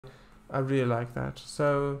I really like that.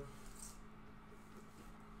 So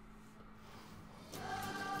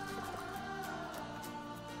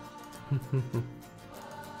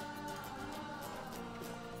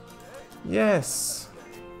yes,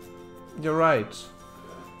 you're right.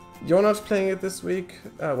 You're not playing it this week.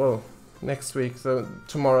 Well, next week. So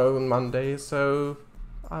tomorrow and Monday. So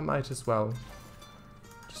I might as well.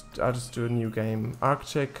 I'll just do a new game.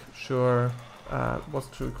 Arctic, sure. What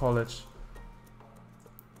should we call it?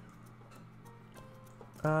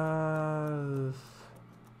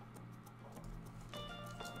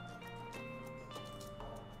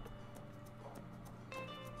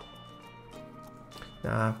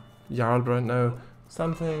 Nah, Jarlborough, no.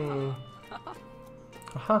 Something.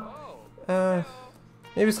 Aha.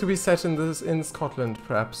 Maybe this could be set in Scotland,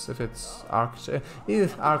 perhaps, if it's Arctic.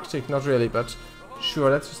 Arctic, not really, but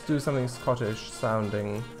sure. Let's just do something Scottish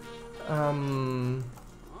sounding.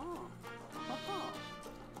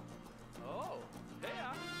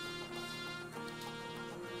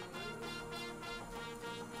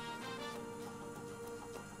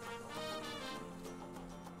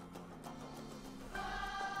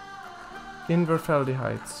 Inverfeldy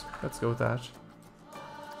Heights. Let's go with that.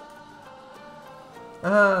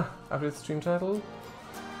 After the stream title?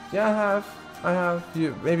 Yeah, I have.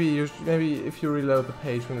 Maybe if you reload the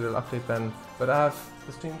page, maybe they'll update then. But I have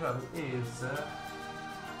the stream title is.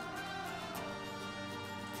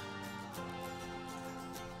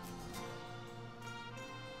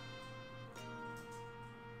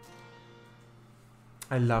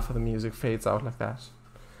 I love how the music fades out like that.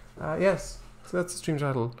 Yes, so that's the stream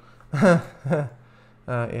title.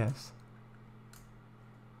 Yes.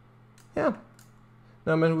 Yeah.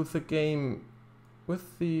 No, I meant with the game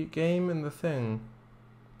in the thing.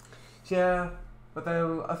 Yeah, but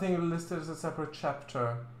I think it'll list it as a separate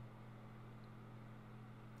chapter.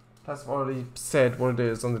 Plus, I've already said what it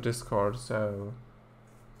is on the Discord, so.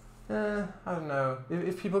 I don't know.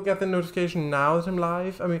 If people get the notification now that I'm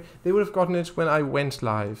live, I mean, they would have gotten it when I went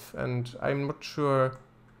live, and I'm not sure.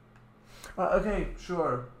 Okay,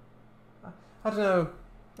 sure. I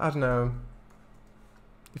don't know.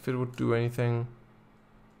 If it would do anything.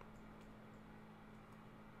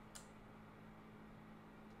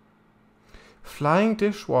 Flying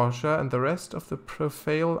dishwasher and the rest of the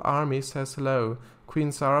Profale army says hello.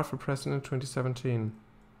 Queen Sarah for President 2017.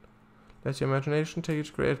 Let your imagination take you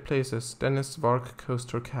to great places. Dennis Vark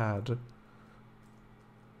Coaster Cad.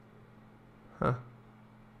 Huh.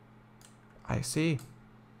 I see.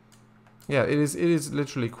 Yeah, it is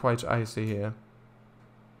literally quite icy here.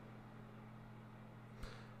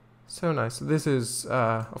 So nice. This is,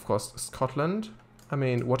 of course, Scotland. I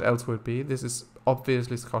mean, what else would it be? This is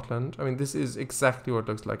obviously Scotland. I mean, this is exactly what it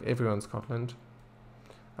looks like. Everyone's Scotland.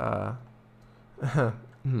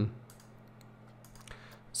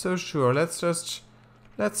 So sure, let's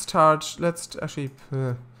actually,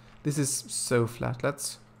 this is so flat.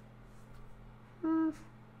 Let's, to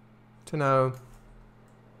know,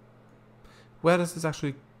 where does this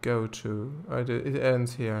actually go to? Oh, it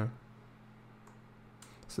ends here.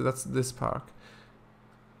 So that's this park.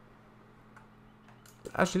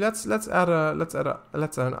 Actually, let's add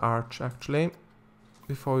an arch actually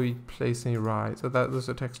before we place any rides. So those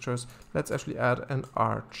are textures. Let's actually add an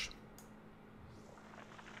arch.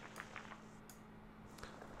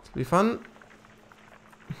 It'll be fun.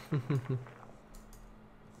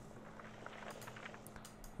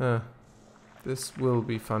 This will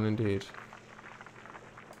be fun indeed.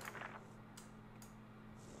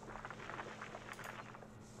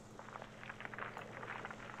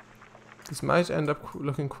 This might end up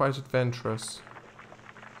looking quite adventurous.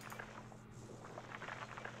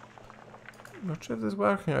 Not sure if this is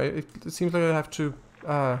working. It seems like I have to.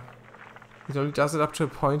 It only does it up to a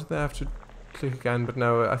point, then I have to click again. But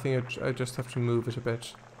no, I think I just have to move it a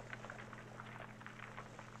bit.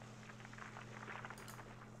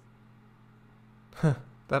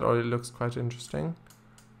 That already looks quite interesting,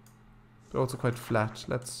 but also quite flat.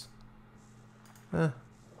 Let's. Don't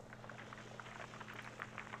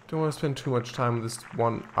want to spend too much time with this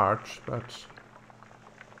one arch, but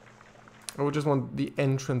I would just want the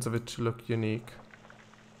entrance of it to look unique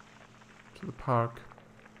to the park.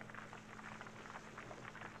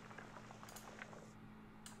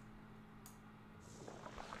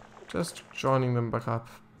 Just joining them back up.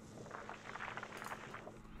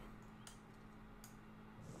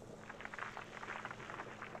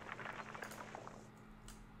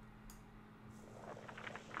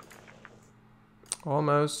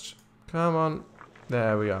 Almost. Come on.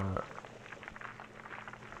 There we are.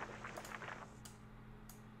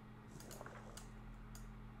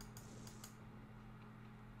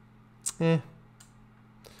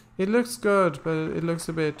 It looks good, but it looks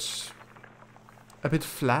a bit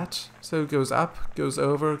flat. So it goes up, goes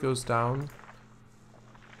over, goes down.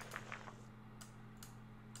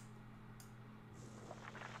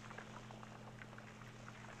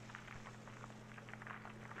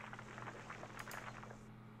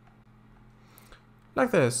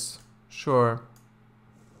 Like this. Sure.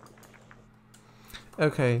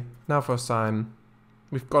 Okay, now for a sign.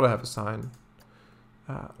 We've got to have a sign.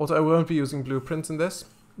 Also, I won't be using blueprints in this.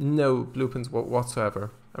 No blueprints whatsoever.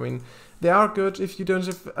 I mean, they are good if you don't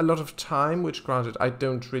have a lot of time, which granted, I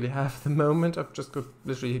don't really have at the moment. I've just got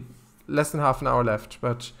literally less than half an hour left,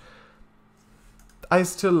 but I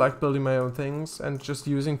still like building my own things and just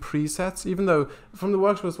using presets, even though from the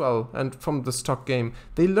workshop as well and from the stock game,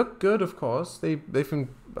 they look good, of course. They've been,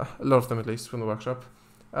 a lot of them at least, from the workshop.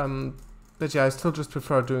 But yeah, I still just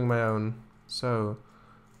prefer doing my own. So,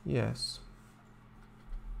 yes.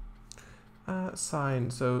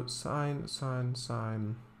 Sign. So, sign.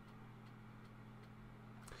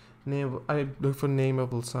 Name. I look for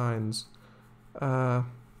nameable signs.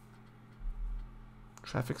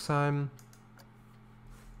 Traffic sign.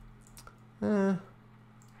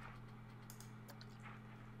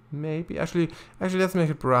 Maybe. Actually, let's make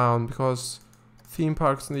it brown, because theme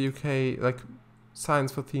parks in the UK, like,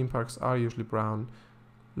 signs for theme parks are usually brown.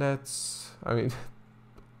 I mean,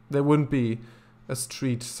 there wouldn't be a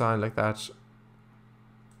street sign like that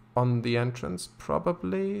on the entrance,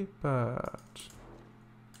 probably, but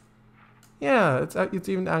yeah, it's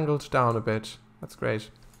even angled down a bit. That's great.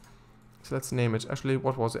 So let's name it. Actually,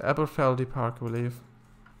 what was it? Inverfeldy Park, I believe.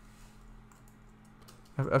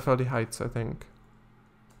 Inverfeldy Heights, I think.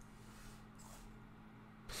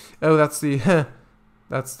 Oh, that's the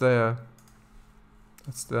that's the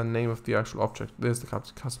name of the actual object. There's the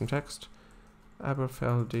custom text.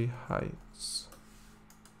 Inverfeldy Heights.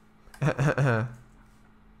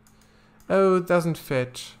 Oh, it doesn't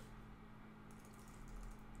fit.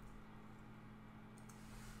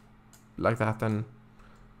 Like that, then.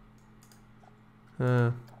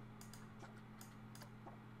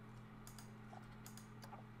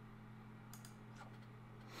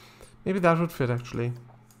 Maybe that would fit, actually.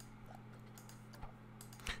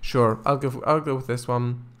 Sure, I'll go with this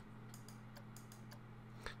one.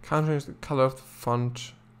 Can't change the color of the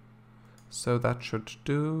font, so that should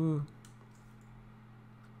do.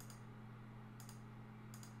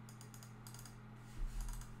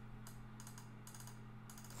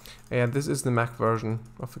 Yeah, this is the Mac version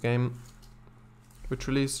of the game, which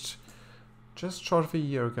released just short of a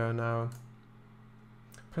year ago now.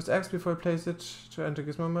 Press X before you place it to enter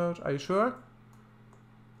gizmo mode. Are you sure?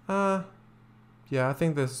 Yeah, I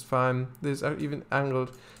think this is fine. This is even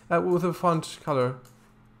angled with the font color.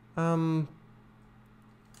 Actually,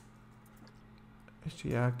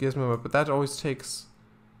 yeah, gizmo mode, but that always takes.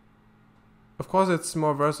 Of course, it's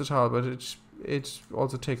more versatile, but it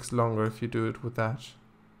also takes longer if you do it with that.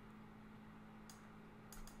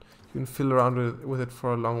 You can fiddle around with it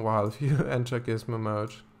for a long while if you enter gizmo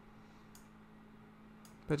mode.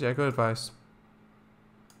 But yeah, good advice.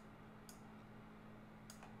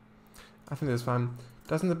 I think that's fine.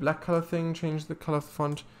 Doesn't the black color thing change the color of the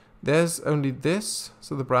font? There's only this,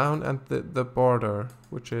 so the brown, and the border,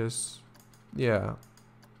 which is, yeah.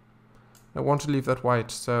 I want to leave that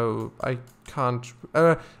white, so I can't.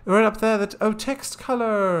 Right up there, that, oh, text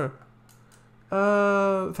color!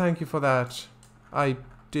 Thank you for that. I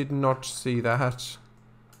did not see that.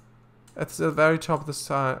 At the very top of the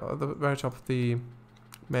side, or the very top of the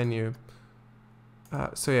menu.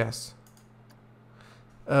 So yes.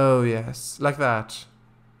 Oh yes, like that.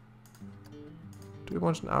 Do we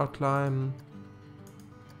want an outline?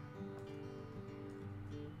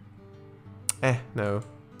 No.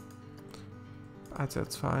 I'd say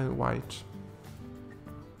it's fine. White.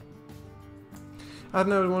 I don't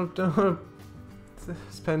know. Don't want to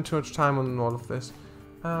spend too much time on all of this.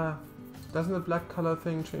 Doesn't the black color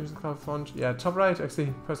thing change the color font? Yeah, top right,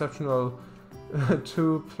 actually, perceptual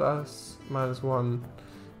 2 plus minus 1.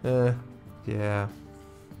 Yeah.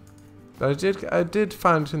 But I did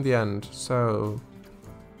find it in the end, so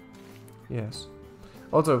yes.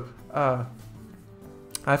 Also,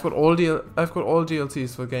 I've got all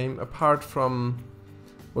DLCs for the game apart from,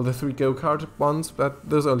 well, the 3 go-kart ones, but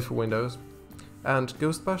those are only for Windows. And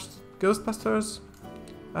Ghostbusters,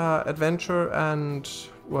 Adventure, and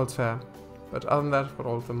World's Fair. But other than that, I've got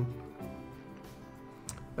all of them.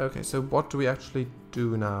 Okay, so what do we actually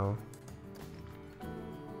do now?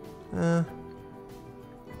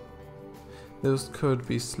 Those could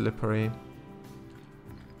be slippery.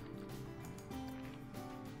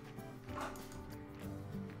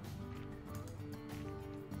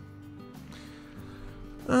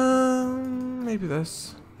 maybe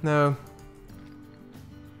this. No.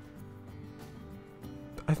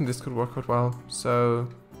 I think this could work out well, so...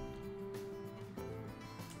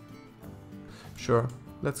 Sure,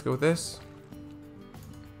 let's go with this.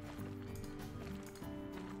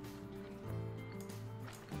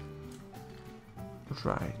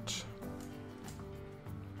 Right.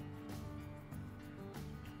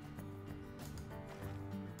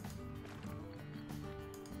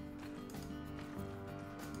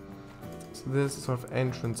 So this is sort of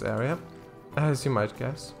entrance area, as you might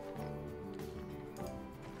guess.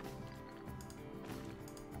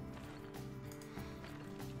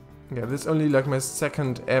 Yeah, this is only like my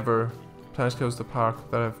second ever Planet Coaster Park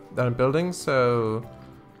that I'm building, so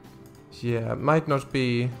yeah, might not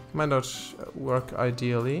work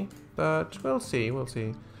ideally, but we'll see, we'll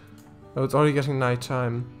see. Oh, it's already getting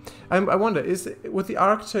nighttime. I wonder, with the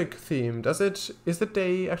Arctic theme, is the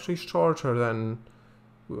day actually shorter than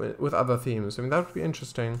with other themes? I mean, that would be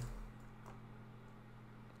interesting.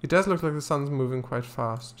 It does look like the sun's moving quite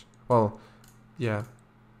fast. Well, yeah.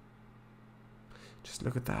 Just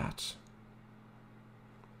look at that.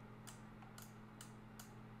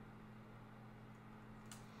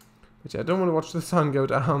 But yeah, I don't want to watch the sun go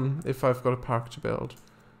down if I've got a park to build.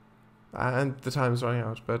 And the time's running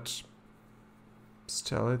out, but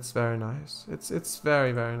still, it's very nice. It's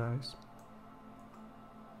very, very nice.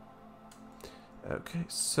 Okay,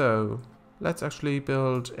 so let's actually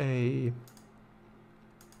build a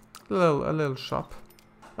little shop.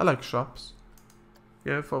 I like shops.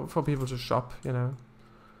 Yeah, for people to shop, you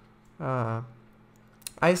know.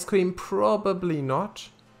 Ice cream, probably not,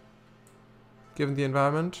 given the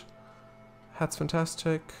environment. Hats,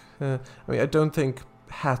 fantastic. I mean, I don't think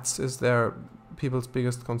hats is their people's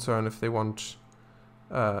biggest concern. If they want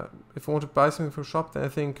to buy something for a shop, then I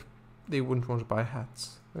think they wouldn't want to buy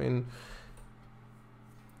hats. I mean,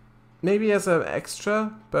 maybe as an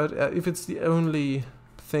extra, but if it's the only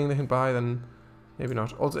thing they can buy, then maybe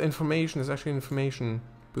not. Also, information is actually an information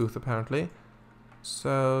booth, apparently.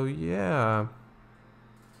 So, yeah.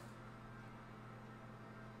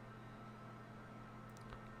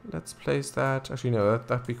 Let's place that. Actually, no,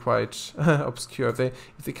 that'd be quite obscure.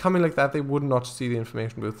 If they come in like that, they would not see the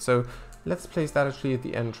information booth. So, let's place that actually at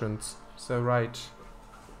the entrance. So, right.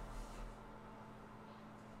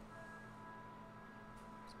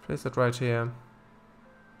 Let's place that right here.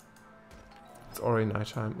 It's already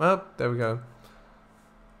nighttime. Well, there we go.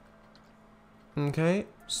 Okay,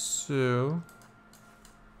 so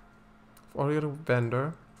I've already got a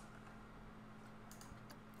vendor.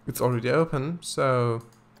 It's already open, so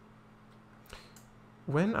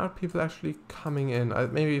when are people actually coming in?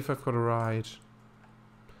 Maybe if I've got a ride.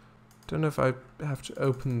 Don't know if I have to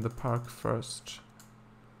open the park first.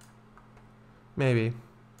 Maybe.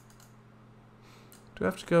 Do I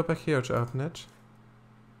have to go back here to open it?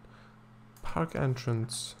 Park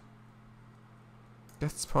entrance.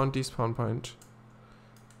 Guest spawn, despawn point.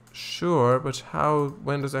 Sure, but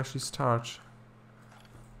when does it actually start?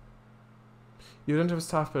 You don't have a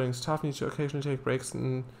staff building. Staff need to occasionally take breaks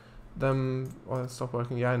and them or stop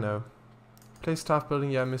working. Yeah, I know. Place staff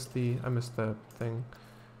building. Yeah, I missed the thing.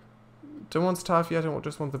 Don't want staff yet. I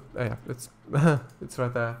just want the. Oh yeah, it's it's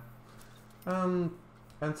right there. And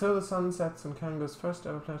so the sun sets on Kango's first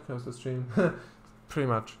ever Planet Coaster stream. Pretty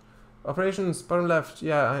much. Operations bottom left.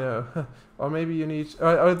 Yeah, I know. Or maybe you need.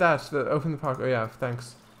 Open the park. Oh yeah,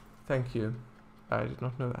 thanks. Thank you. I did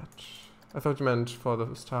not know that. I thought you meant for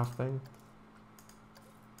the staff thing.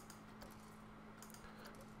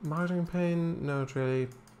 Marketing campaign? No, not really.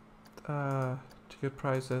 Ticket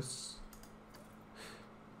prices.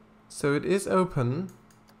 So it is open.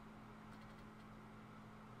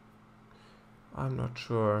 I'm not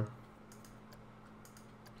sure.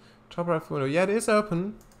 Top right window. Yeah, it is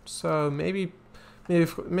open. So maybe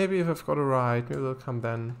if I've got a ride, maybe they'll come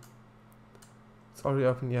then. It's already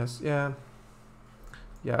open. Yes. Yeah.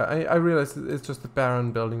 Yeah. I realize it's just a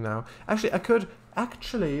barren building now. Actually,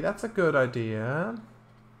 that's a good idea.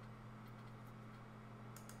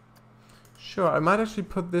 Sure, I might actually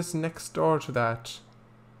put this next door to that.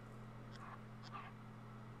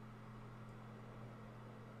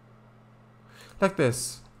 Like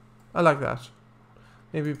this. I like that.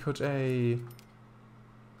 Maybe put some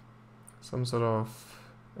sort of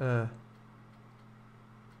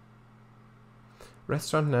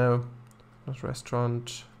restaurant? No, not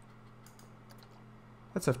restaurant.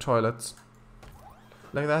 Let's have toilets.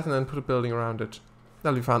 Like that, and then put a building around it.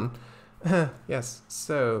 That'll be fun. Yes,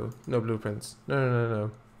 so, no blueprints.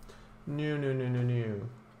 No. No.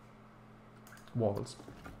 Walls.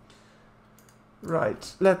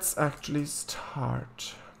 Right, let's actually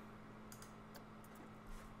start.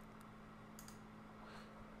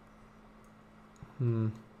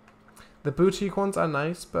 The boutique ones are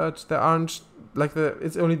nice, but there aren't like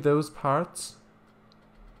it's only those parts,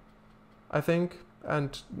 I think,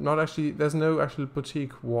 and not actually. There's no actual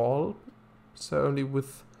boutique wall, so only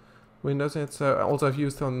with windows in it. So also I've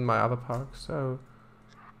used on my other park. So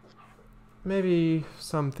maybe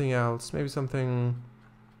something else. Maybe something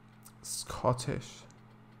Scottish.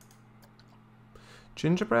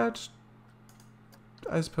 Gingerbread.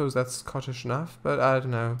 I suppose that's Scottish enough, but I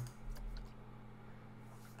don't know.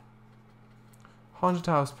 Haunted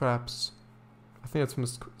house, perhaps. I think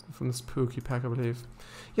it's from the spooky pack, I believe.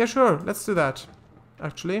 Yeah, sure. Let's do that.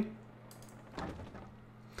 Actually.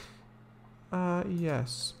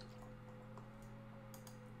 Yes.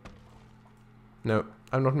 No,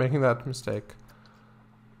 I'm not making that mistake.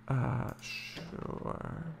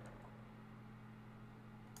 Sure.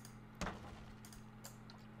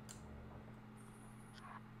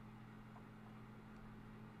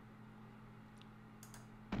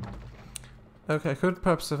 Okay, I could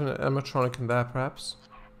perhaps have an animatronic in there, perhaps.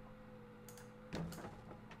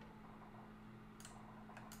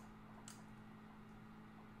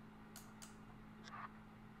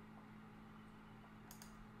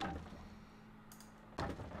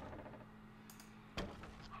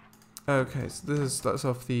 Okay, so this is sort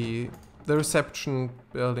of the reception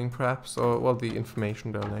building, perhaps, or, well, the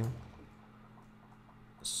information building.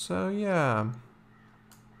 So, yeah.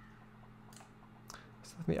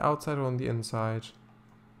 Is that on the outside or on the inside?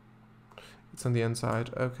 It's on the inside,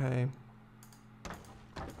 okay.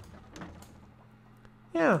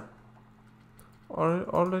 Yeah.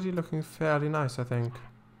 Already looking fairly nice, I think.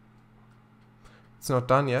 It's not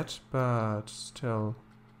done yet, but still.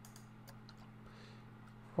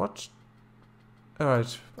 What?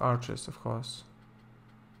 Alright, arches, of course.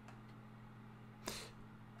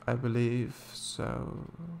 I believe so.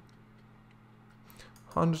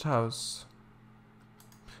 Haunted house.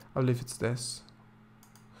 I believe it's this.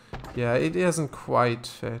 Yeah, it doesn't quite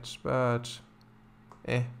fit, but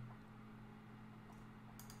it's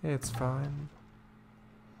fine.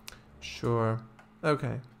 Sure.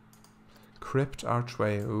 Okay. Crypt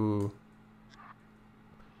archway. Ooh.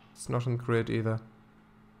 It's not on the grid either.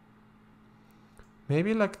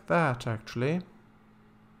 Maybe like that, actually.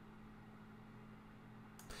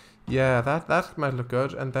 Yeah, that might look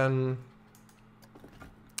good. And then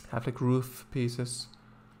have like roof pieces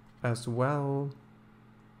as well.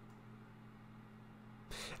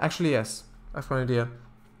 Actually, yes. I've got an idea.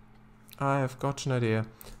 I have got an idea.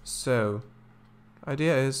 So,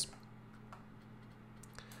 idea is...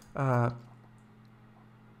 not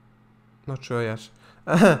sure yet.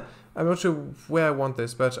 I'm not sure where I want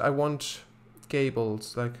this, but I want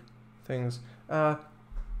gables, like things.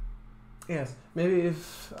 Yes, maybe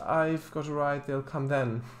if I've got a ride, they'll come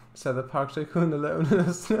then. Said the park tycoon alone in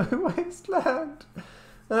a snowy wasteland.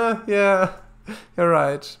 Yeah, you're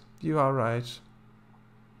right. You are right.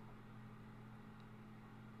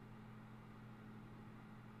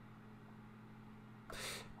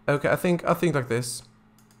 Okay, I think like this.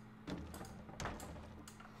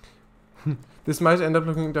 This might end up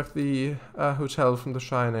looking like the hotel from The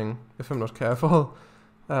Shining, if I'm not careful.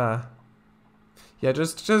 Yeah,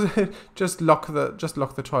 just lock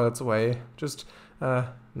the toilets away. Just no.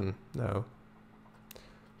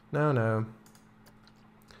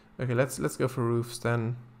 Okay, let's go for roofs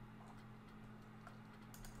then.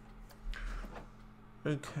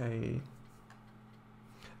 Okay.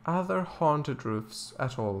 Are there haunted roofs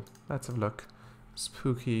at all? Let's have a look.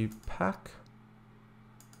 Spooky pack.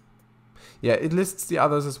 Yeah, it lists the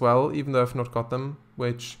others as well, even though I've not got them,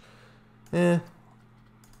 which, not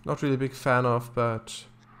really a big fan of, but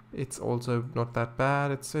it's also not that bad.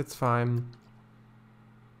 It's fine.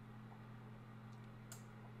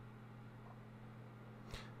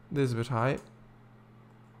 This is a bit high.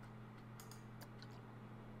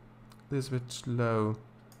 This is a bit low.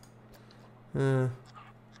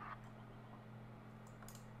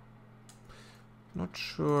 Not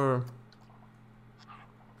sure.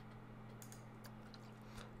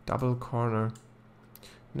 Double corner.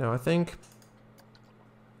 No, I think...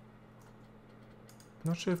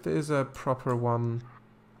 Not sure if there is a proper one.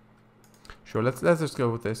 Sure, let's just go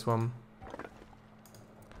with this one.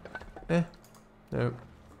 No.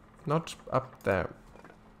 Not up there.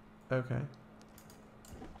 Okay.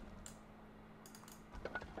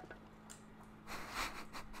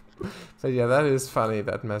 But yeah, that is funny,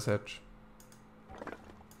 that message.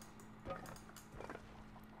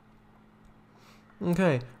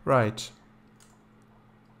 Okay, right.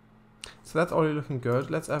 So that's already looking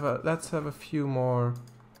good. Let's have a few more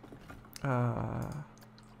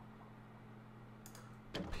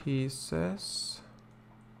pieces.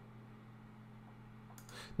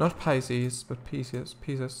 Not Pisces, but pieces.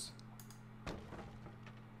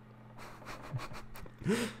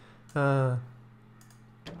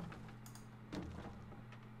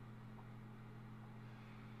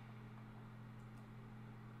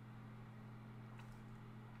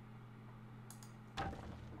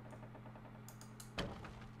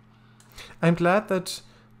 I'm glad that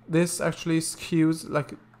this actually skews,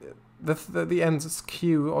 like, the ends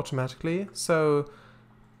skew automatically, so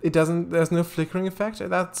it doesn't, there's no flickering effect.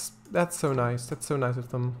 That's so nice. That's so nice of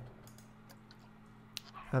them.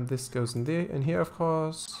 And this goes in there, in here, of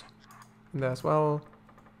course. In there as well.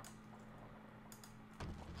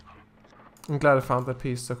 I'm glad I found that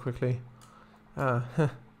piece so quickly.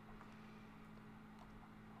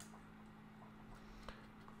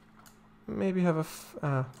 Maybe have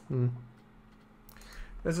a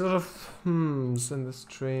There's a lot of hmms in the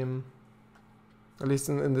stream. At least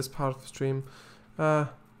in this part of the stream.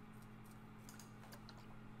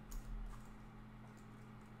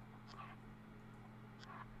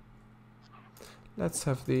 Let's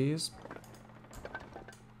have these.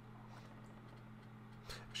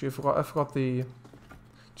 Actually, I forgot the...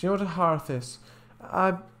 Do you know what a hearth is?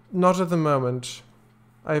 Not at the moment.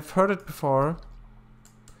 I've heard it before,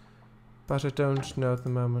 but I don't know at the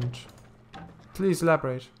moment. Please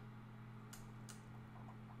elaborate.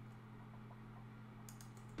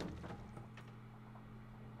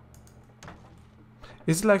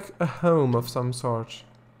 Is it like a home of some sort?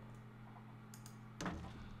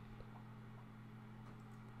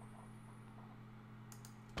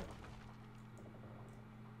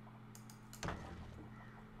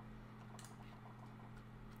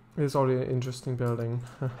 It's already an interesting building.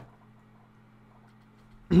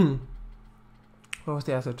 What was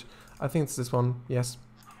the asset? I think it's this one, yes.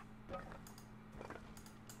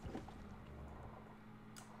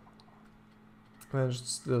 And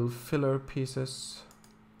just little filler pieces.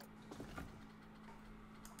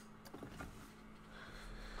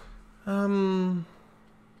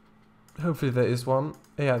 Hopefully there is one.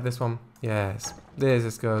 Yeah, this one. Yes, this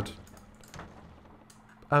is good.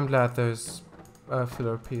 I'm glad there's a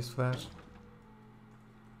filler piece for that.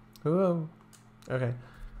 Whoa. Okay.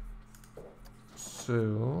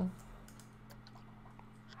 So...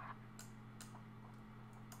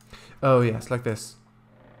 Oh yes, like this.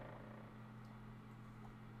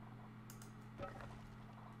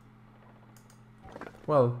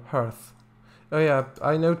 Well, hearth. Oh yeah,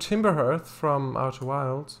 I know timber hearth from Outer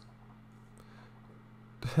Wilds.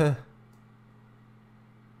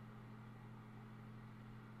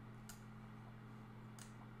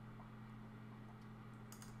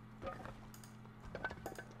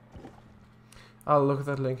 I'll look at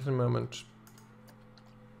that link in a moment.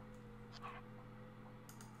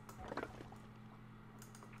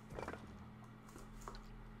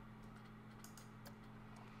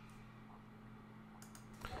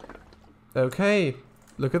 Okay,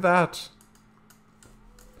 look at that.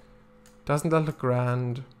 Doesn't that look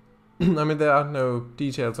grand? I mean, there are no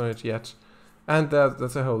details on it yet. And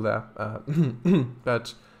there's a hole there.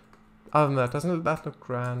 But other than that, doesn't that look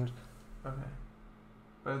grand? Okay.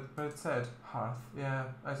 But it said hearth. Yeah,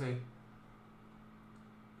 I see.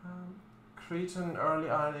 Cretan early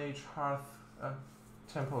Iron Age hearth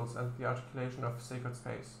temples and the articulation of sacred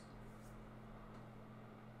space.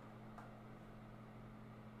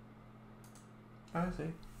 I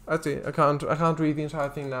see. I see. I can't read the entire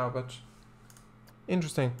thing now, but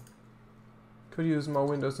interesting. Could use more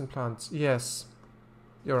windows and plants. Yes,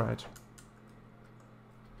 you're right.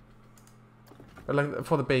 But like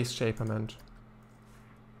for the base shape, I meant.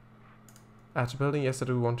 Add a building. Yes, I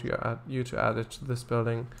do want you to add it to this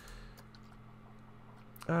building.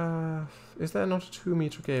 Is there not a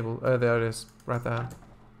 2-meter gable? There it is, right there.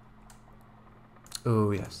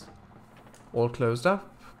 Oh yes, all closed up.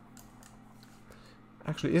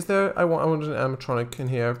 Actually, is there? I want an animatronic in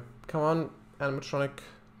here. Come on, animatronic.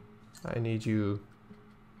 I need you.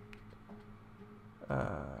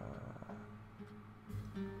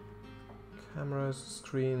 Cameras,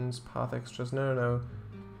 screens, path extras. No.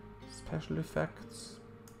 Special effects.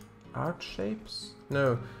 Art shapes?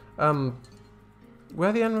 No. Where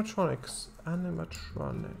are the animatronics?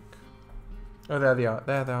 Animatronic. Oh, there they are.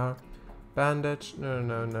 There they are. Bandit.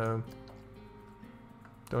 No.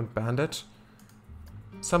 Don't bandit.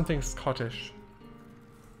 Something Scottish.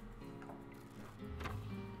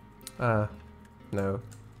 No.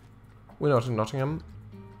 We're not in Nottingham.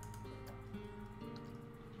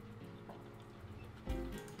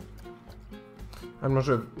 I'm not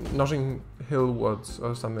sure. Notting Hill Woods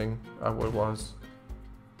or something. What it was.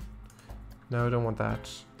 No, I don't want that.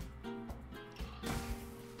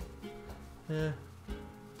 Yeah.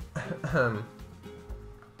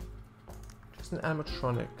 What's an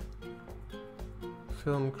animatronic?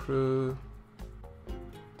 Film crew.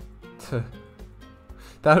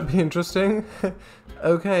 That would be interesting.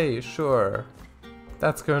 Okay, sure.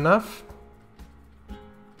 That's good enough.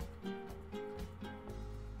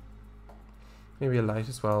 Maybe a light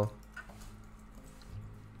as well.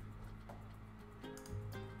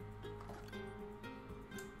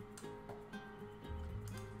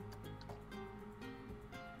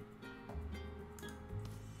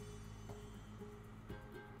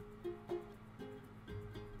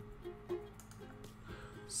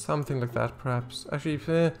 Something like that, perhaps. Actually,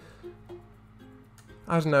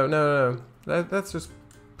 I don't know. No. Let's just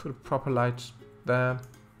put a proper light there.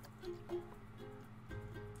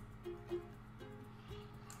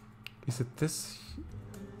 Is it this?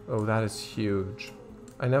 Oh, that is huge.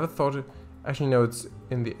 I never thought it... Actually, no, it's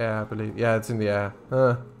in the air, I believe. Yeah, it's in the air.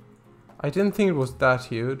 I didn't think it was that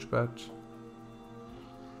huge, but...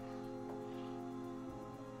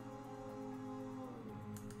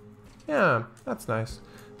 Yeah, that's nice.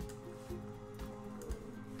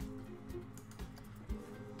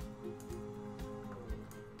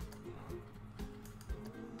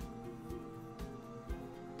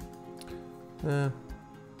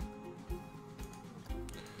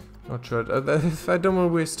 Not sure. I don't want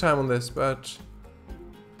to waste time on this, but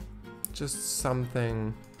just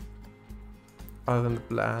something other than the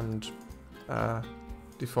bland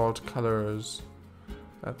default colors.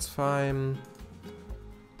 That's fine.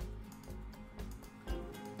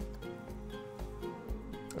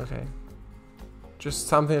 Okay. Just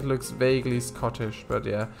something that looks vaguely Scottish, but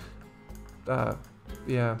yeah.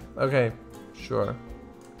 Yeah. Okay. Sure.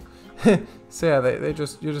 So yeah, you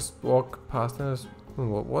just walk past and just,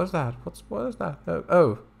 what is that? What is that?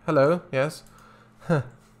 Oh, hello. Yes.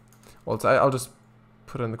 Also, I'll just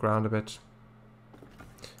put it on the ground a bit.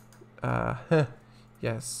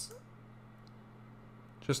 Yes.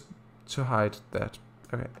 Just to hide that.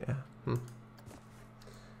 Okay. Yeah.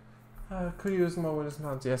 Could use more windows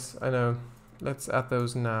mounts. Yes, I know. Let's add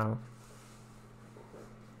those now.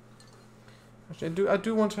 Actually, I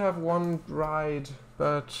do want to have one ride,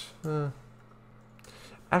 but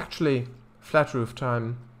actually, flat roof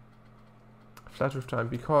time. Flat roof time,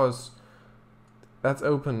 because that's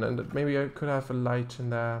open, and maybe I could have a light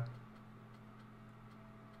in there.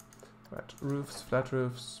 Right, roofs, flat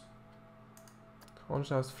roofs. Haunted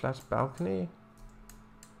house, flat balcony.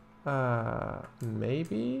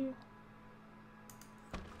 Maybe.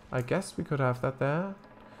 I guess we could have that there.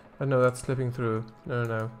 Oh no, that's slipping through.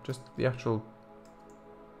 No, just the actual.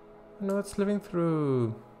 No, it's slipping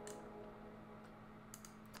through.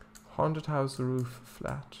 Haunted house roof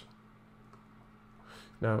flat.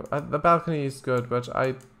 No, the balcony is good, but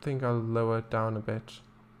I think I'll lower it down a bit.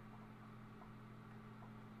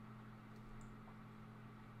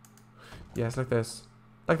 Yes, like this.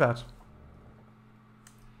 Like that.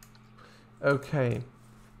 Okay.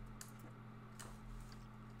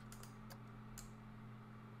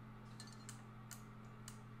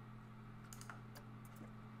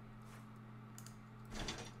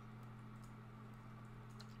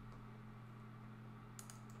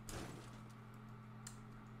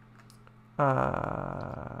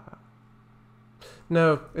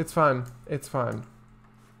 No, it's fine. It's fine.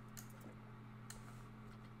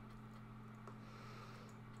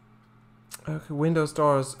 Okay, windows,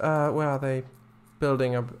 doors. Where are they?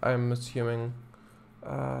 Building up, I'm assuming.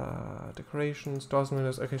 Decorations, doors and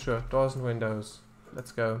windows. Okay, sure. Doors and windows.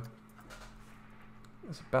 Let's go.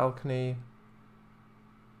 There's a balcony.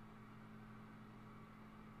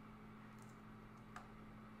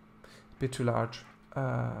 Bit too large.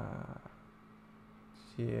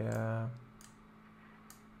 Yeah.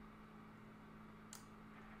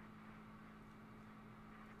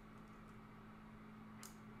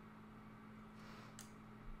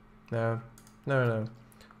 No.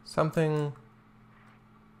 Something.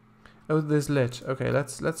 Oh, this lit. Okay,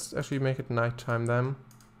 let's actually make it nighttime then.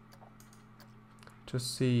 To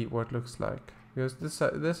see what it looks like. Because this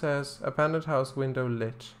has abandoned house window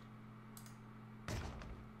lit.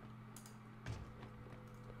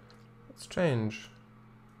 That's strange.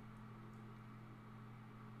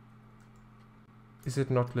 Is it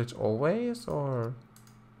not lit always, or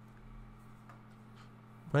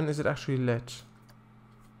when is it actually lit?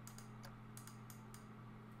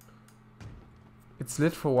 It's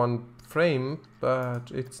lit for one frame,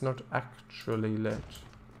 but it's not actually lit.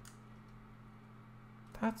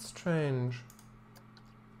 That's strange.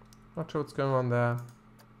 Not sure what's going on there.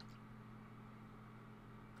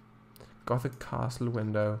 Gothic castle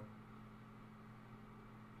window.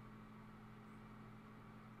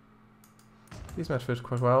 These might fit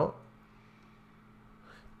quite well.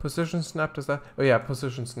 Position snap, does that? Oh yeah,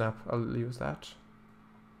 position snap. I'll use that.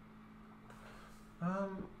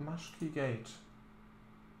 Mushkey gate.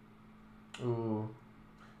 Ooh.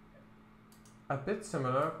 A bit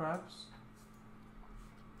similar, perhaps.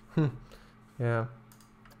 Yeah.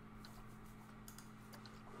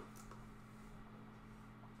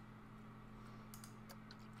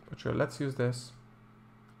 But sure, let's use this.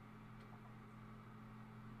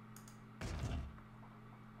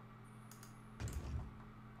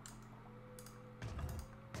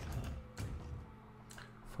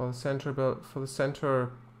 For the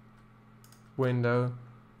center window.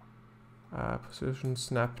 Position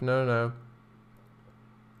snap. No.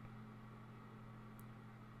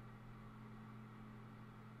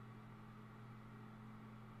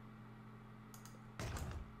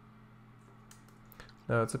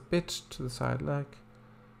 No, it's a bit to the side, like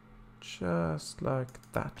just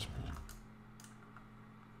like that.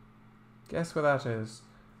 Guess where that is?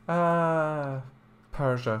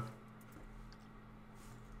 Persia.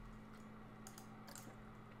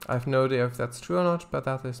 I have no idea if that's true or not, but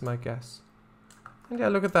that is my guess. And yeah,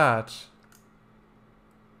 look at that.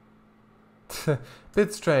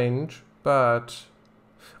 Bit strange, but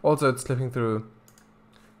also it's slipping through.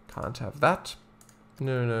 Can't have that.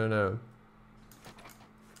 No.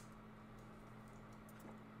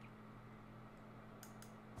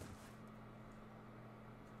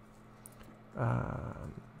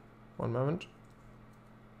 One moment.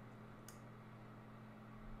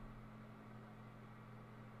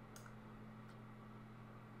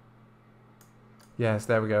 Yes,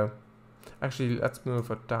 there we go. Actually, let's move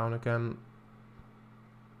it down again.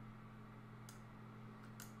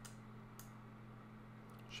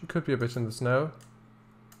 She could be a bit in the snow.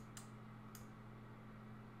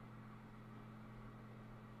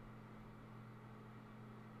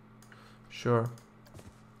 Sure.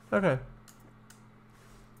 Okay.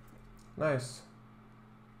 Nice.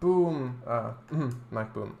 Boom.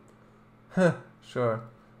 Mic boom. Sure.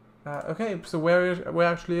 Okay, so where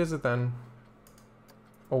actually is it then?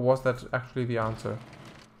 Or was that actually the answer?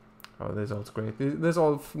 Oh, this all's great. There's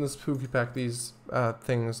all from the spooky pack, these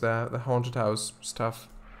things there, the haunted house stuff,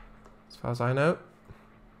 as far as I know.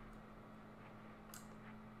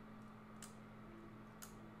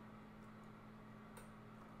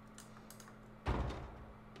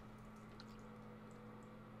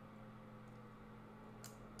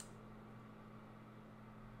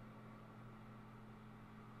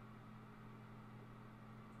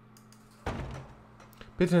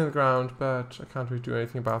 Bit in the ground, but I can't really do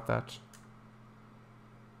anything about that.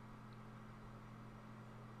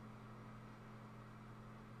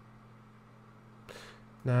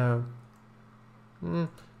 Now,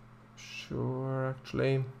 sure,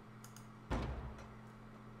 actually.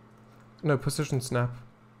 No, position snap.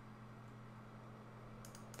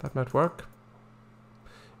 That might work.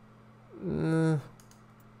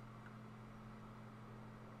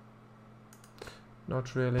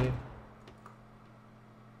 Not really.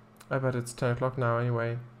 I bet it's 10 o'clock now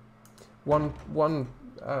anyway.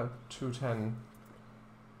 2:10.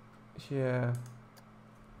 Yeah.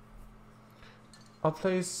 I'll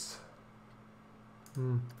place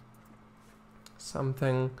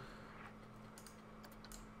something.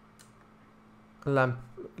 A lamp.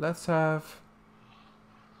 Let's have.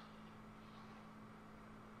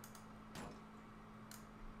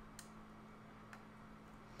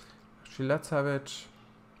 Actually, let's have it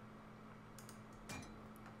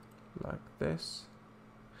like this.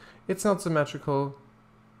 It's not symmetrical,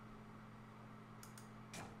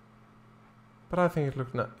 but I think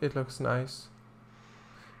it looks nice.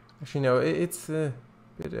 Actually, no, it's a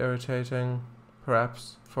bit irritating,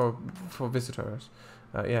 perhaps for visitors.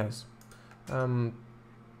 Yes.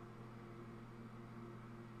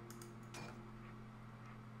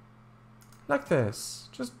 Like this.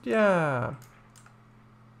 Just yeah.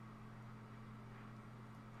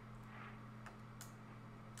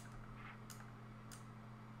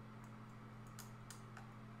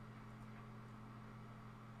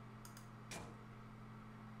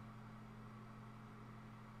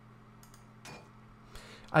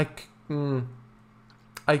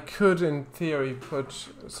 I could, in theory, put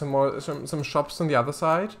some shops on the other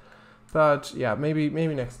side, but yeah, maybe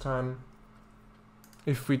next time.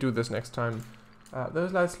 If we do this next time,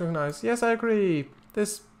 those lights look nice. Yes, I agree.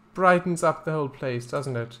 This brightens up the whole place,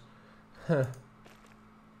 doesn't it?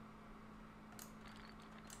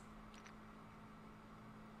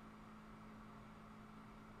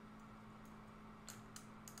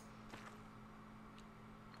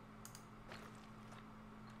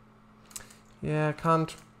 Yeah, I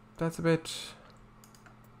can't. That's a bit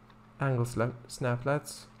angle snap.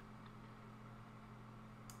 Let's.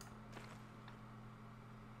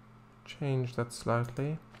 change that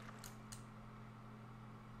slightly.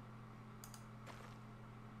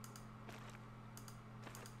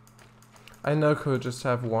 I know could just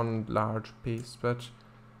have one large piece, but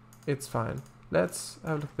it's fine. Let's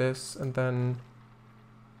have a look at this and then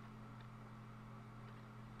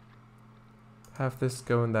have this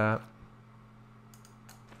go in there.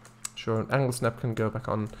 Sure, angle snap can go back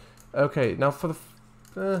on. Okay, now for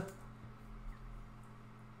the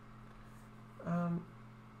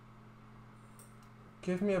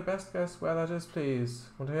give me a best guess where that is, please.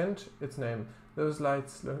 Want a hint? Its name. Those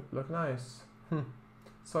lights look nice.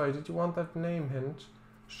 Sorry, did you want that name hint?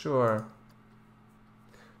 Sure.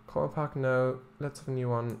 Core Park, no. Let's have a new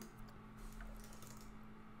one.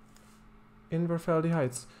 Inverfeldy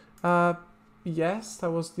Heights. Yes, that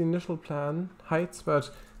was the initial plan. Heights, but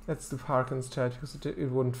let's do Park instead because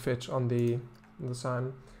it wouldn't fit on the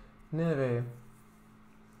sign. Nineveh.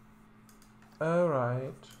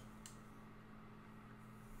 Alright.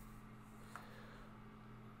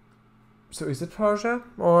 So is it Persia?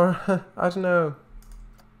 Or, I don't know.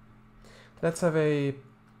 Let's have a...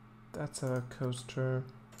 That's a coaster.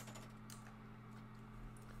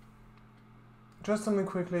 Just something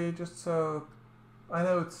quickly, just so... I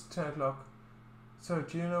know it's 10 o'clock. So,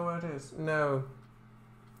 do you know where it is? No.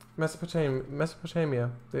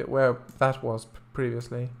 Mesopotamia. Where that was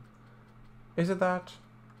previously. Is it that?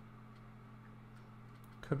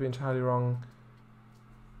 Could be entirely wrong.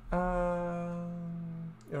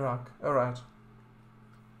 Iraq. Alright.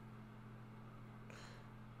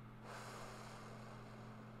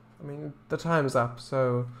 I mean, the time's up,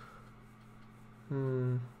 so...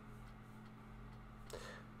 The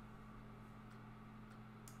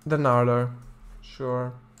Narler.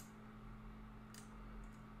 Sure.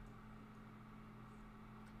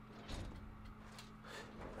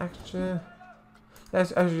 Actually,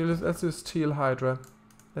 let's do Steel Hydra.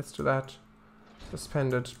 Let's do that.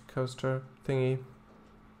 Suspended coaster thingy.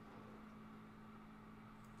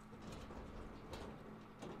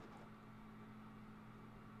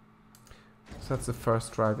 So that's the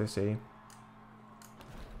first drive they see.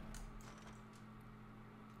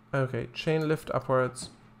 Okay, chain lift upwards.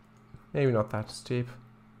 Maybe not that steep.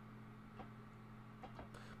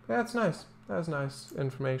 Yeah, that's nice. That's nice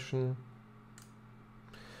information.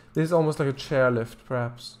 This is almost like a chair lift,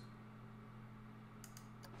 perhaps.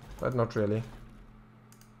 But not really.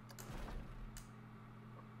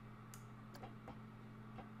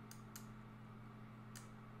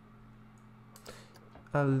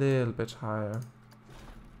 A little bit higher.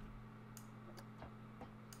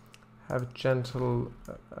 Have it gentle,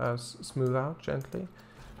 smooth out gently.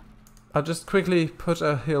 I'll just quickly put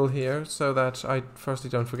a hill here so that I firstly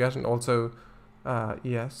don't forget, and also,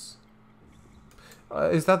 yes.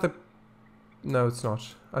 Is that the... No, it's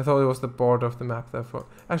not. I thought it was the border of the map, therefore.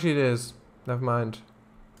 Actually, it is. Never mind.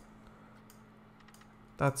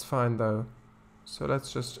 That's fine, though. So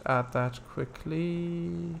let's just add that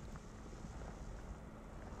quickly.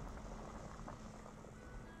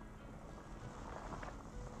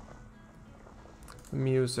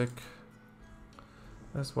 Music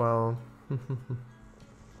as well.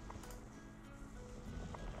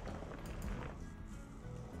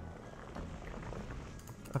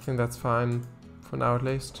 I think that's fine for now, at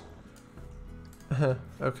least.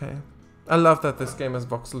 Okay. I love that this game has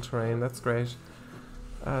voxel terrain. That's great.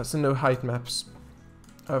 So no height maps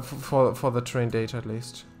for the terrain data, at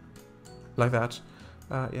least. Like that.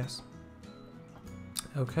 Yes.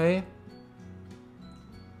 Okay.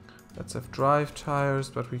 Let's have drive tires,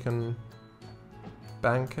 but we can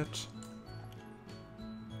bank it.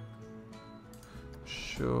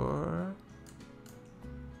 Sure.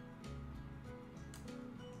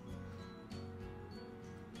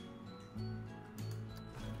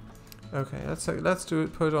 Okay, let's do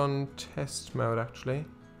it. Put on test mode. Actually,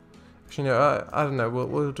 no. I don't know.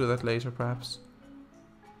 We'll do that later, perhaps.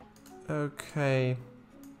 Okay.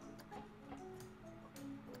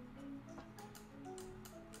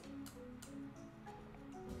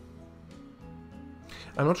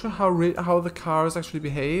 I'm not sure how the cars actually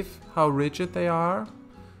behave, how rigid they are,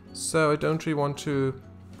 so I don't really want to.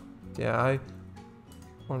 Yeah,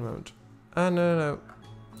 one moment. No.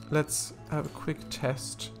 Let's have a quick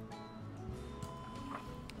test.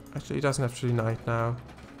 Actually, it doesn't have to be night now.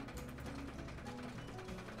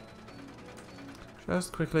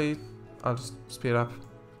 Just quickly, I'll just speed up.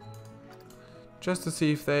 Just to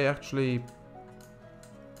see if they actually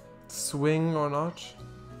swing or not.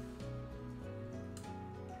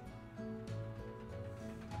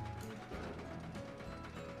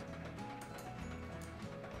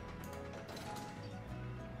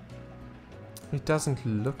 It doesn't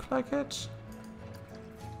look like it.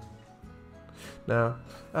 No.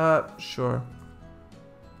 Sure.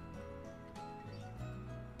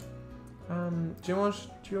 Do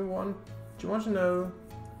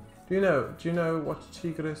you know what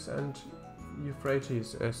Tigris and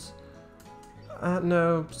Euphrates is?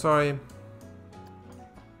 No, sorry.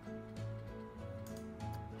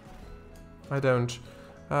 I don't.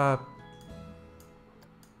 I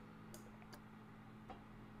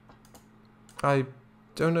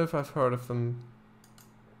don't know if I've heard of them.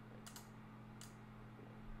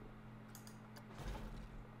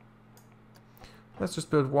 Let's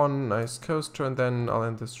just build one nice coaster and then I'll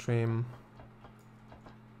end the stream.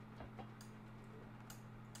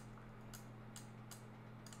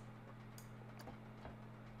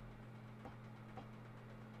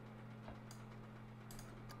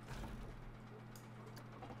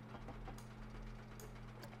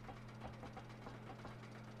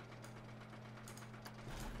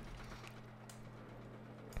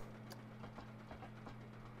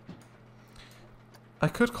 I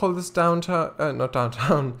could call this downtown, not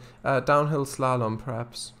downtown, downhill slalom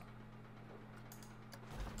perhaps.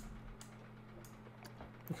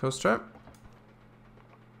 The coaster.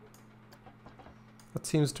 That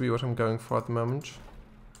seems to be what I'm going for at the moment.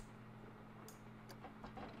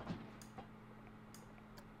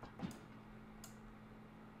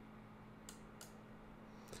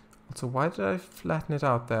 Also, why did I flatten it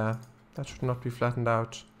out there? That should not be flattened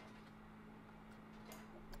out.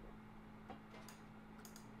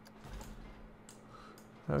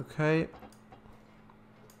 Okay.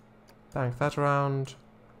 Bank that around.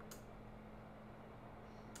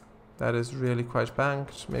 That is really quite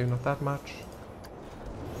banked. Maybe not that much.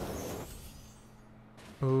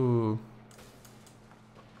 Ooh.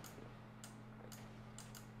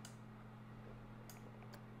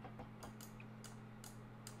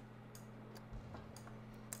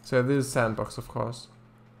 So this is sandbox, of course.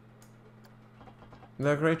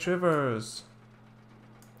 They're great rivers.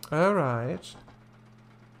 Alright.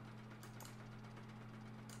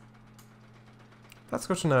 That's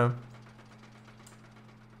good to know.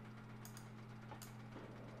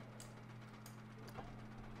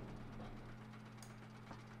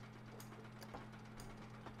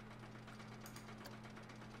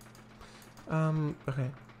 Okay.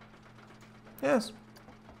 Yes.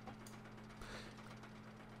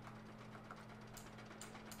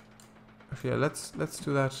 Okay, let's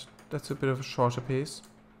do that. That's a bit of a shorter piece.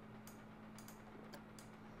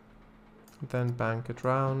 Then bank it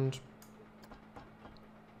round.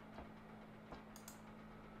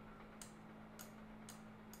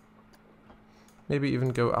 Maybe even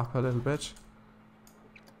go up a little bit.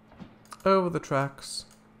 Over the tracks.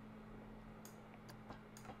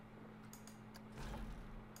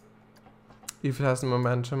 If it has the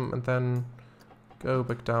momentum, and then go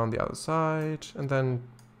back down the other side, and then,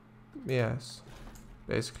 yes,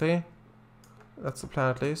 basically, that's the plan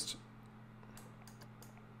at least.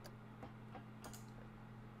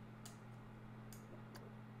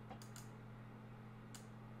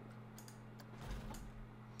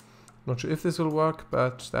 Not sure if this will work,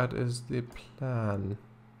 but that is the plan.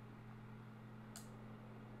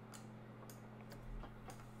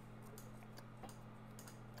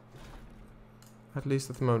 At least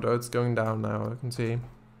at the moment. Oh, it's going down now, I can see.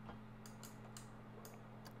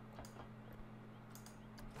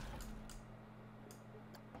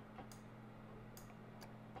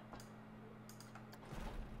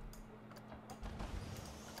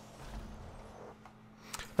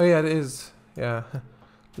 Oh yeah, it is. Yeah.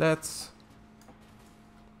 Let's...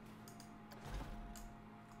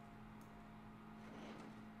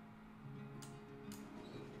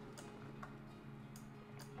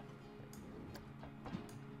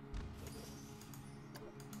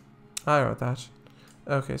 I wrote that.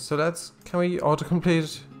 Okay, so let's... Can we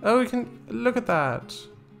autocomplete? Oh, we can... Look at that!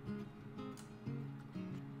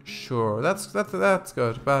 Sure, that's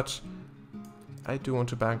good, but... I do want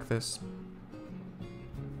to bank this.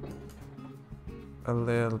 A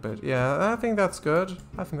little bit. Yeah, I think that's good.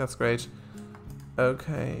 I think that's great.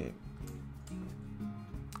 Okay.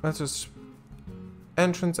 Let's just...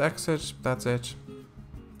 Entrance, exit, that's it.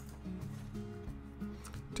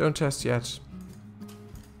 Don't test yet.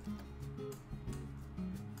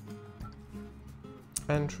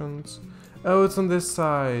 Entrance. Oh, it's on this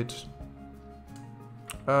side.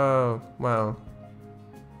 Oh, wow.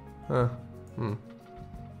 Huh.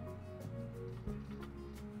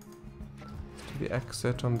 The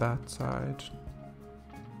exit on that side.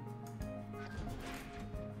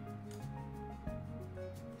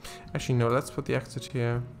 Actually, no, let's put the exit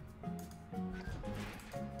here.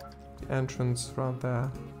 The entrance around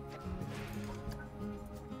there.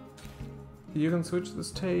 You can switch the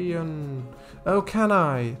station. Oh, can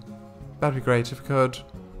I? That'd be great if I could.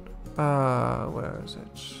 Where is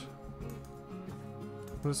it?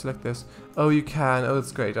 I'm gonna select this. Oh, you can. Oh,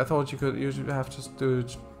 that's great. I thought you could. You should have to do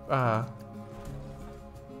it.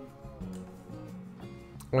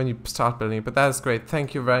 When you start building it, but that's great.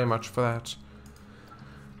 Thank you very much for that.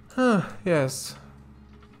 Yes.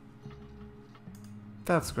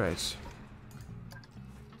 That's great.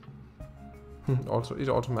 Also, it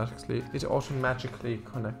automatically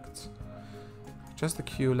connects. Just the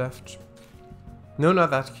queue left. No, not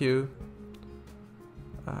that queue.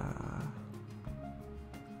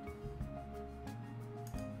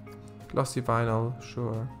 Glossy vinyl,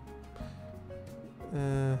 sure.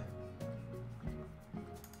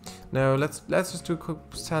 No, let's just do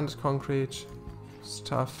standard concrete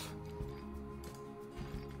stuff.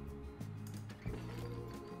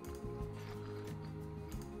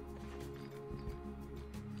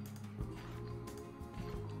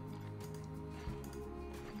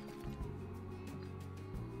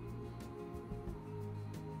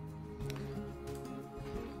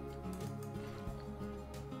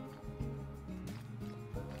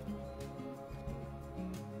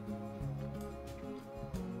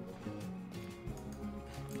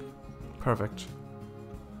 Perfect.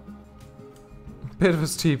 Bit of a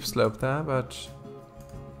steep slope there, but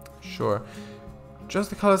sure.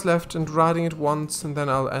 Just the colors left and writing it once, and then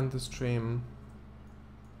I'll end the stream.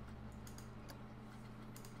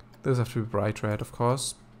 Those have to be bright red, of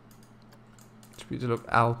course. To look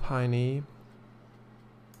alpine-y.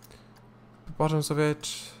 The bottoms of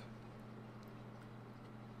it.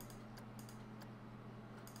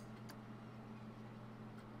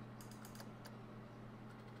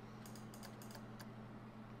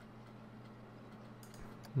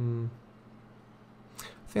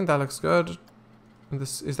 I think that looks good. And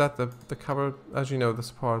this is that the cover, as you know, the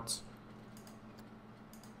supports.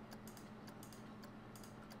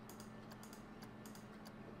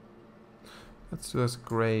 Let's do this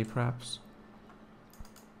grey, perhaps.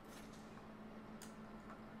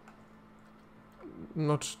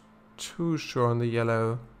 Not too sure on the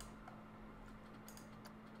yellow.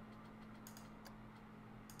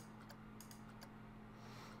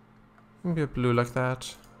 Maybe a blue like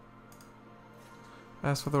that.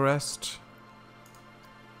 As for the rest,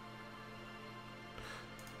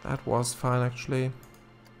 that was fine actually.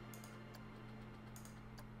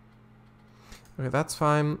 Okay, that's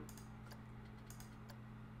fine.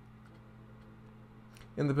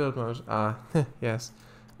 In the build mode, yes.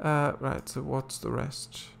 Right, so what's the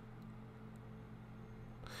rest?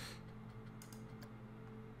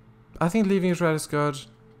 I think leaving it red is good.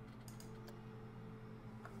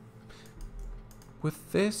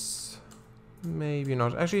 With this, maybe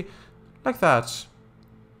not. Actually, like that.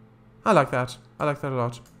 I like that. I like that a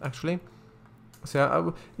lot, actually. So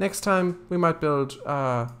yeah, next time we might build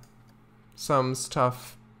some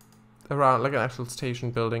stuff around, like an actual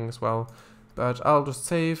station building as well. But I'll just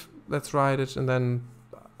save, let's ride it, and then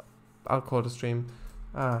I'll call it a stream.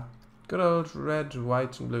 Good old red,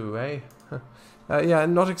 white, and blue, eh? Yeah,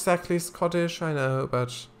 not exactly Scottish, I know,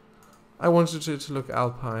 but I wanted it to look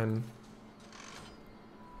alpine.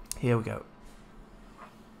 Here we go.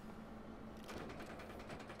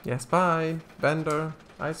 Yes, bye, Bender.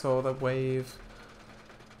 I saw the wave.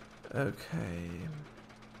 Okay.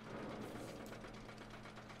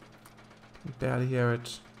 Can barely hear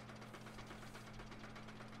it.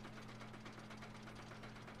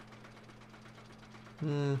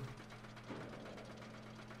 I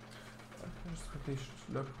just quickly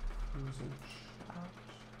look who's in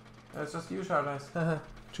chat. It's just you, shout guys.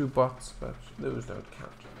 2 bots, but those don't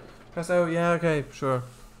count. Press O, yeah, okay, sure.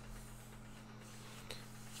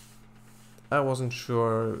 I wasn't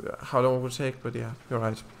sure how long it would take, but yeah, you're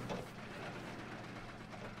right.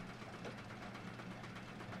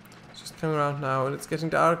 It's just coming around now, and it's getting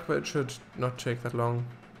dark, but it should not take that long.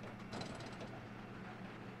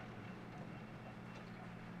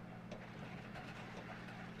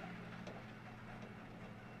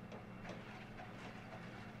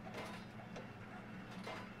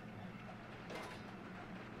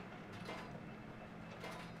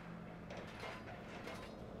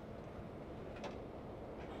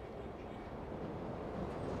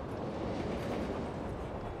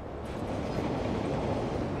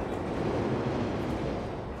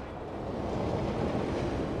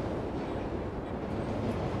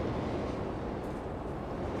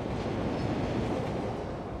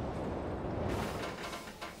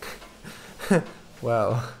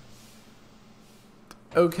 Well,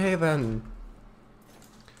 okay then.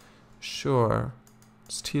 Sure.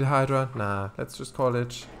 Steel Hydra? Nah, let's just call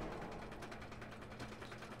it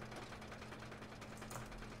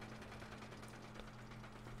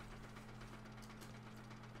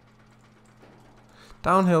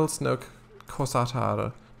Downhill snow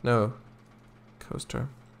coaster. No. Coaster.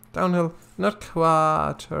 Downhill, not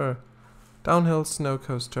quarter. Downhill snow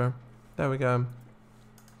coaster. There we go.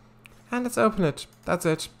 And let's open it. That's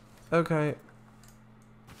it. Okay.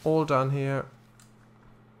 All done here.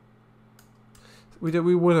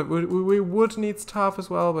 We would need staff as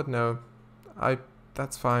well, but no.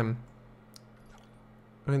 That's fine.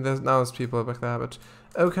 I mean, there's people back there, but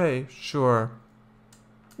okay, sure.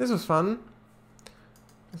 This was fun.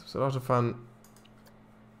 This was a lot of fun.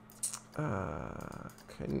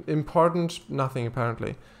 Okay, important, nothing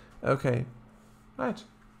apparently. Okay, right.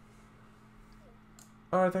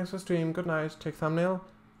 Alright, thanks for stream. Good night. Take thumbnail.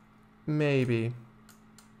 Maybe.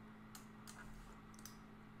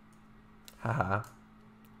 Haha.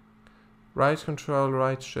 Right control,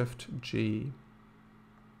 right shift, G.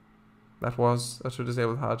 That should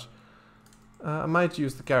disable HUD. I might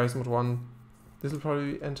use the Garry's Mod one. This will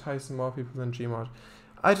probably entice more people than Gmod.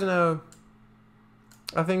 I don't know.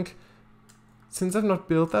 I think, since I've not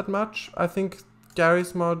built that much, I think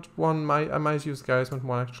Garry's Mod 1 I might use Garry's Mod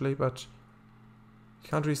 1 actually, but you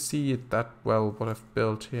can't really see it that well what I've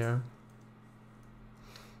built here.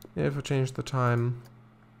 Yeah, if I change the time.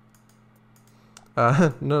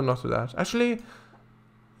 No, not to that. Actually,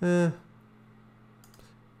 no.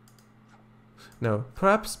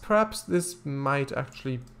 Perhaps this might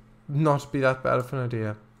actually not be that bad of an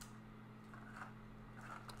idea.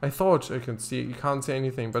 I thought you can't see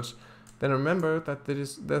anything, but then remember that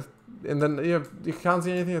and then you can't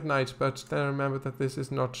see anything at night, but then remember that this is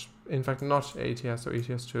not, in fact, not ATS or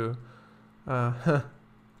ETS2. But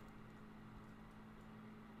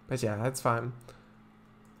yeah, that's fine.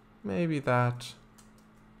 Maybe that.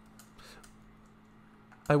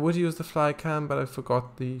 I would use the fly cam, but I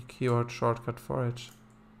forgot the keyword shortcut for it.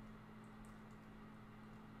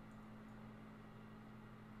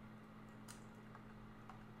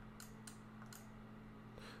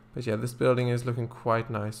 But yeah, this building is looking quite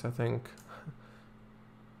nice, I think.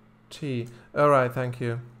 T. Alright, thank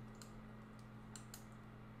you.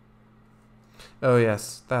 Oh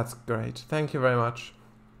yes, that's great. Thank you very much.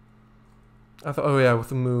 I thought, oh yeah, with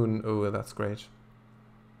the moon. Oh, that's great.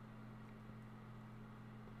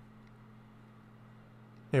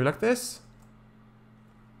 Maybe like this?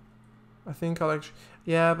 I think I'll actually...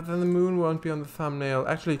 Yeah, but then the moon won't be on the thumbnail.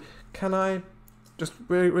 Actually, can I... Just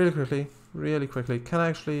really quickly, can I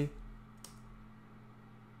actually...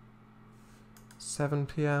 7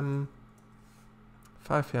 PM...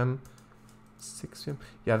 5 PM... 6 PM...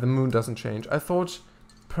 Yeah, the moon doesn't change. I thought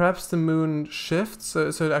perhaps the moon shifts, so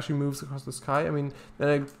it actually moves across the sky. I mean, then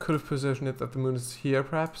I could have positioned it that the moon is here,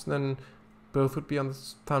 perhaps, and then both would be on the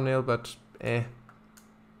thumbnail, but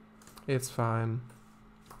it's fine.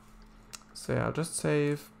 So yeah, I'll just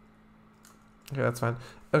save. Okay, that's fine.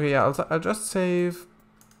 Okay, yeah, I'll just save,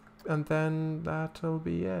 and then that'll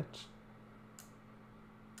be it.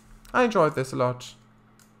 I enjoyed this a lot.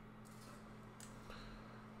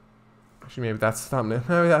 Actually, maybe that's the thumbnail.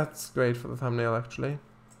 Maybe that's great for the thumbnail, actually.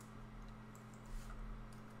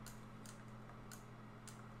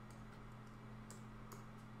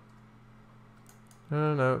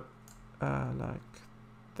 No. Like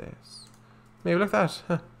this. Maybe like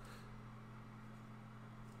that.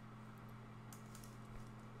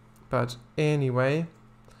 But anyway,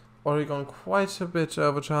 already gone quite a bit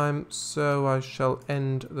over time, so I shall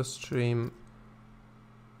end the stream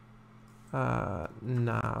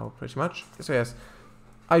now, pretty much. So yes,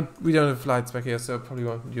 we don't have lights back here, so probably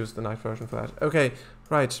won't use the night version for that. Okay,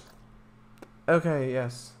 right. Okay,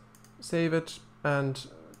 yes. Save it and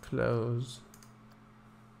close.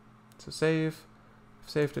 So save. I've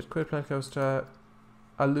saved it. Quit Planet Coaster.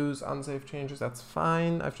 I'll lose unsaved changes. That's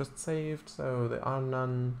fine. I've just saved, so there are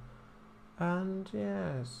none. And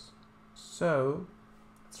yes. So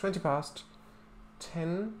it's 20 past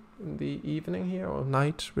 10 in the evening here, or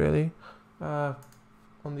night really. On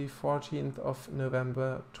the 14th of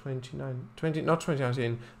November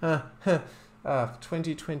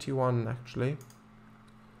 2021 actually.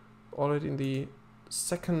 Already in the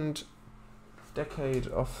second decade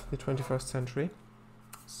of the 21st century.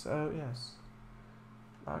 So yes.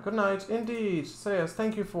 Good night indeed. So yes,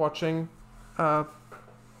 thank you for watching.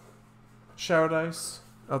 Sharadice.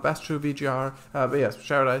 Albastro VGR. But yes,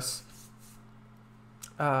 Sharadice.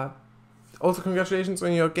 Also congratulations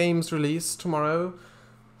on your game's release tomorrow.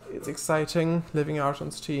 It's exciting. Living Art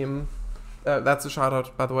on Steam. That's a shout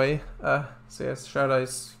out, by the way. So yes,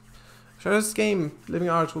 Sharadice's game, Living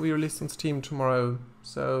Art, will be released on Steam tomorrow.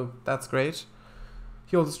 So that's great.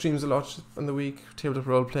 He also streams a lot in the week. Tabletop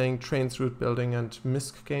role-playing, Trains, Route Building, and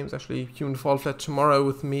Misc games. Actually, Human Fall Flat tomorrow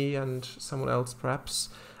with me and someone else, perhaps.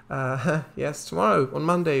 yes, tomorrow on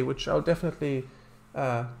Monday, which I'll definitely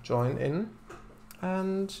join in.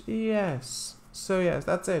 And yes, so yes,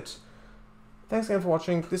 that's it. Thanks again for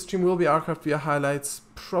watching. This stream will be archived via highlights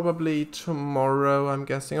probably tomorrow, I'm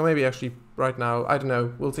guessing, or maybe actually right now. I don't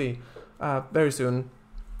know. We'll see. Very soon.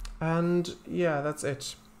 And yeah, that's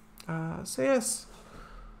it. So yes.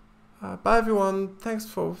 Bye everyone. Thanks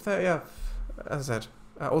for yeah. As I said.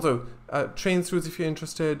 Also, train routes if you're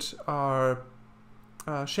interested are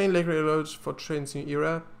Shane Lake Railroad for Trains New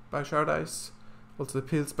Era by Shardice. Also the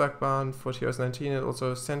Pilsbergbahn for TRS-19, and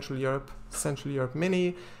also Central Europe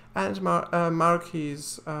Mini. And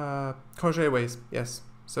Marquis, Cornish Airways, yes.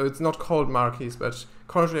 So it's not called Marquis, but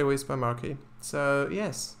Cornish Airways by Marquis. So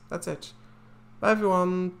yes, that's it. Bye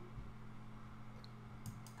everyone.